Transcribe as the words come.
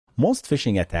Most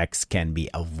phishing attacks can be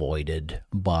avoided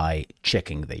by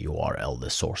checking the URL, the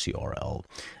source URL.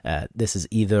 This is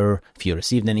either, if you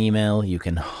received an email, you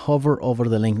can hover over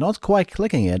the link, not quite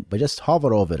clicking it, but just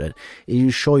hover over it. It will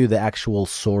show you the actual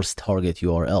source target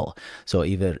URL. So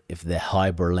either if the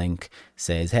hyperlink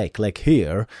says, hey, click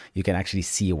here, you can actually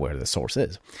see where the source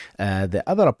is. The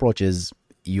other approach is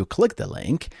you click the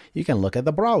link, you can look at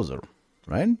the browser,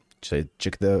 right? So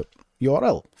check the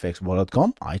URL,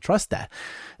 facebook.com. I trust that.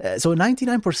 So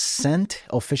 99%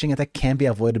 of phishing attack can be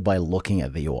avoided by looking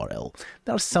at the URL.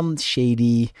 There's some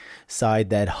shady site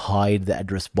that hide the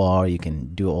address bar. You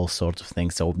can do all sorts of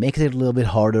things. So it makes it a little bit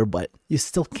harder, but you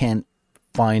still can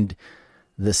find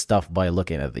this stuff by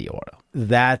looking at the URL.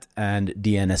 That and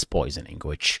DNS poisoning,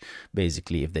 which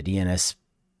basically if the DNS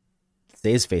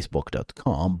says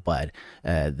facebook.com, but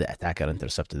the attacker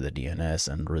intercepted the DNS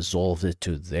and resolved it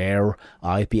to their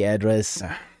IP address,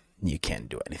 you can't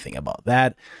do anything about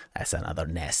that. That's another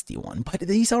nasty one. But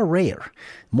these are rare.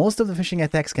 Most of the phishing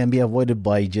attacks can be avoided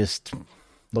by just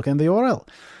looking at the URL.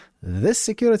 This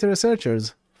security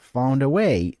researchers found a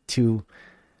way to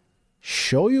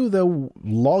show you the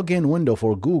login window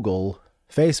for Google,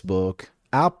 Facebook,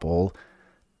 Apple,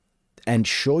 and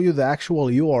show you the actual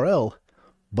URL,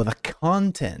 but the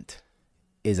content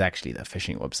is actually the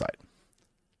phishing website.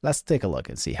 Let's take a look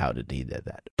and see how he did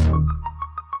that.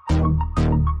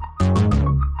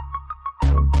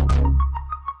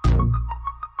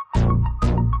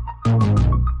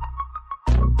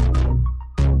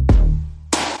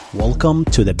 Welcome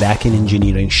to the Backend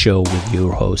Engineering Show with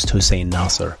your host, Hussein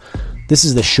Nasser. This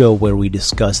is the show where we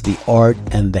discuss the art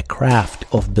and the craft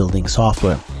of building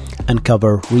software and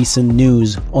cover recent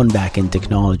news on backend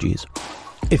technologies.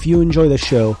 If you enjoy the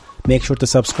show, make sure to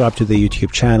subscribe to the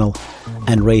YouTube channel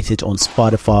and rate it on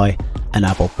Spotify and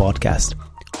Apple Podcast.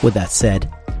 With that said,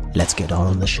 let's get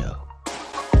on the show.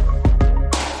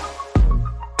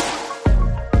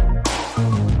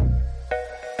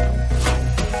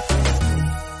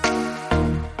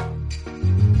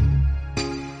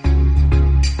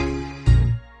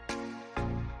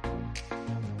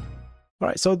 All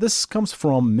right, so this comes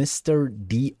from Mr.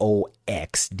 D0X,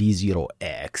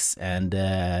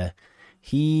 and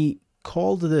he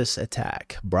called this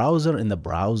attack Browser in the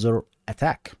Browser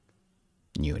Attack.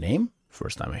 New name,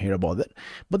 first time I hear about it.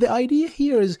 But the idea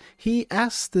here is he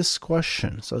asked this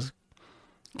question, says,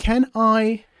 can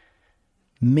I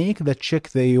make the check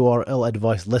the URL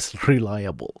advice less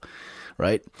reliable,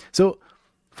 right? So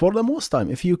for the most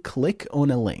time, if you click on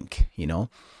a link,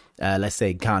 let's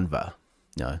say Canva,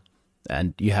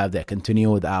 and you have that continue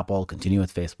with Apple, continue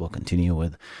with Facebook, continue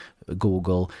with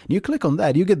Google. You click on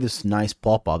that, you get this nice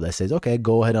pop-up that says, okay,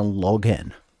 go ahead and log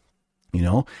in,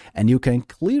 and you can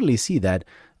clearly see that,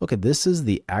 okay, this is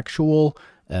the actual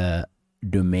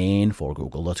domain for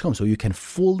google.com. So you can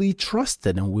fully trust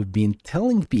it. And we've been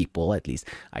telling people, at least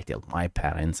I tell my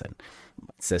parents and my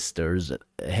sisters,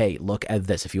 hey, look at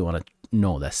this if you want to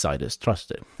know that site is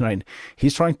trusted, right?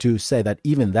 He's trying to say that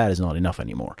even that is not enough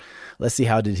anymore. Let's see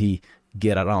how did he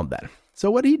get around that.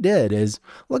 So what he did is,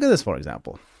 look at this, for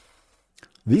example.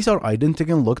 These are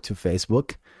identical look to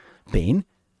Facebook pane,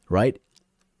 right?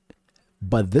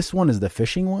 But this one is the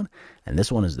phishing one, and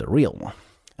this one is the real one.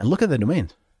 And look at the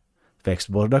domains.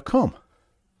 Facebook.com.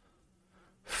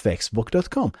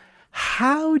 Facebook.com.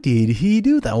 How did he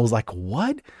do that? I was like,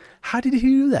 what? How did he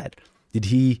do that? Did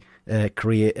he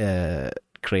created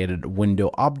a window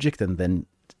object and then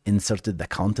inserted the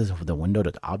content of the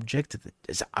window.object?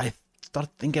 I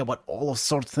started thinking about all of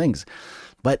sorts of things,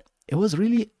 but it was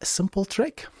really a simple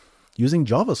trick using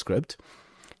JavaScript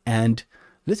and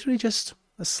literally just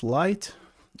a slight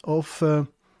of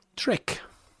trick.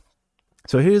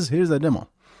 So here's the demo.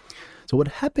 So what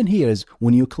happened here is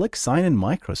when you click sign in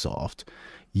Microsoft,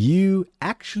 you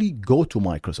actually go to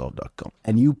Microsoft.com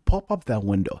and you pop up that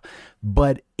window.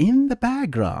 But in the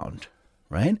background,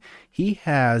 right, he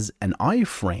has an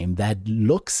iframe that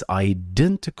looks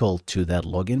identical to that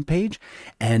login page.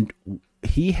 And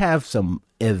he have some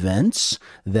events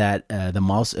that the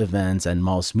mouse events and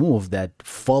mouse move that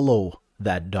follow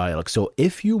that dialog. So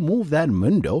if you move that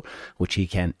window, which he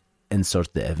can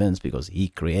insert the events because he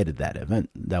created that event,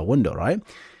 that window, right?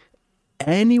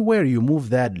 Anywhere you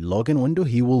move that login window,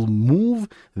 he will move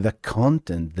the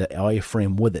content, the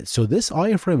iframe with it. So this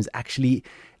iframe is actually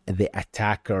the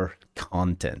attacker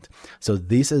content. So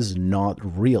this is not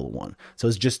real one. So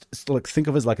it's like, think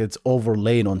of it as like it's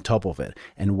overlaid on top of it,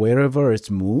 and wherever it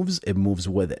moves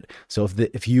with it. So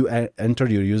if you enter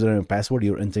your username and password,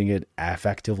 you're entering it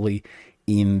effectively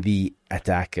in the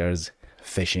attacker's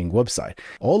phishing website.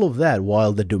 All of that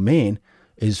while the domain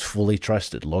is fully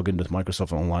trusted,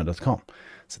 login.microsoftonline.com.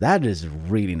 So that is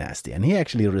really nasty. And he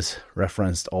actually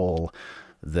referenced all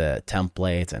the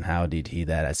templates and how did he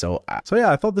that. So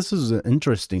yeah, I thought this was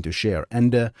interesting to share.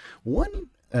 And one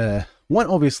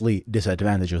obviously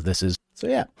disadvantage of this is,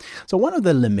 so one of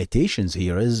the limitations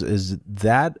here is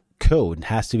that code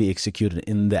has to be executed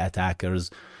in the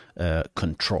attacker's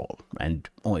control, and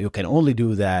you can only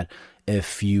do that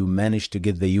if you manage to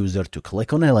get the user to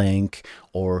click on a link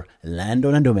or land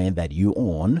on a domain that you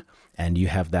own and you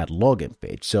have that login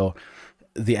page. So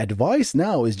the advice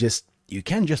now is just, you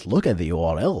can't just look at the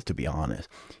URL, to be honest.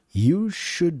 You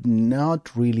should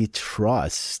not really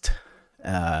trust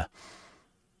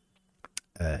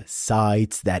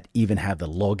sites that even have the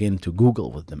login to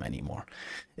Google with them anymore.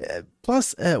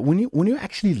 Plus, when you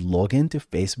actually log into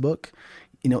Facebook,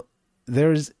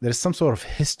 there's some sort of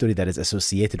history that is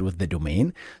associated with the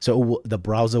domain. So the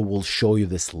browser will show you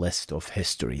this list of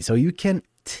history. So you can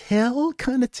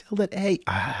kind of tell that, hey,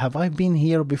 have I been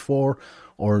here before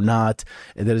or not?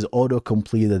 There is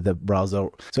autocomplete at the browser.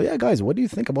 So yeah, guys, what do you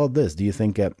think about this? Do you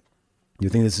think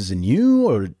this is new,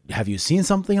 or have you seen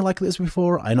something like this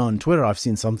before? I know on Twitter I've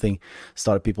seen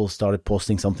people started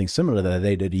posting something similar that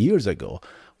they did years ago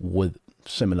with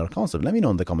similar concept. Let me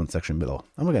know in the comment section below.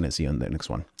 And we're going to see you in the next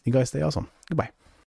one. You guys stay awesome. Goodbye.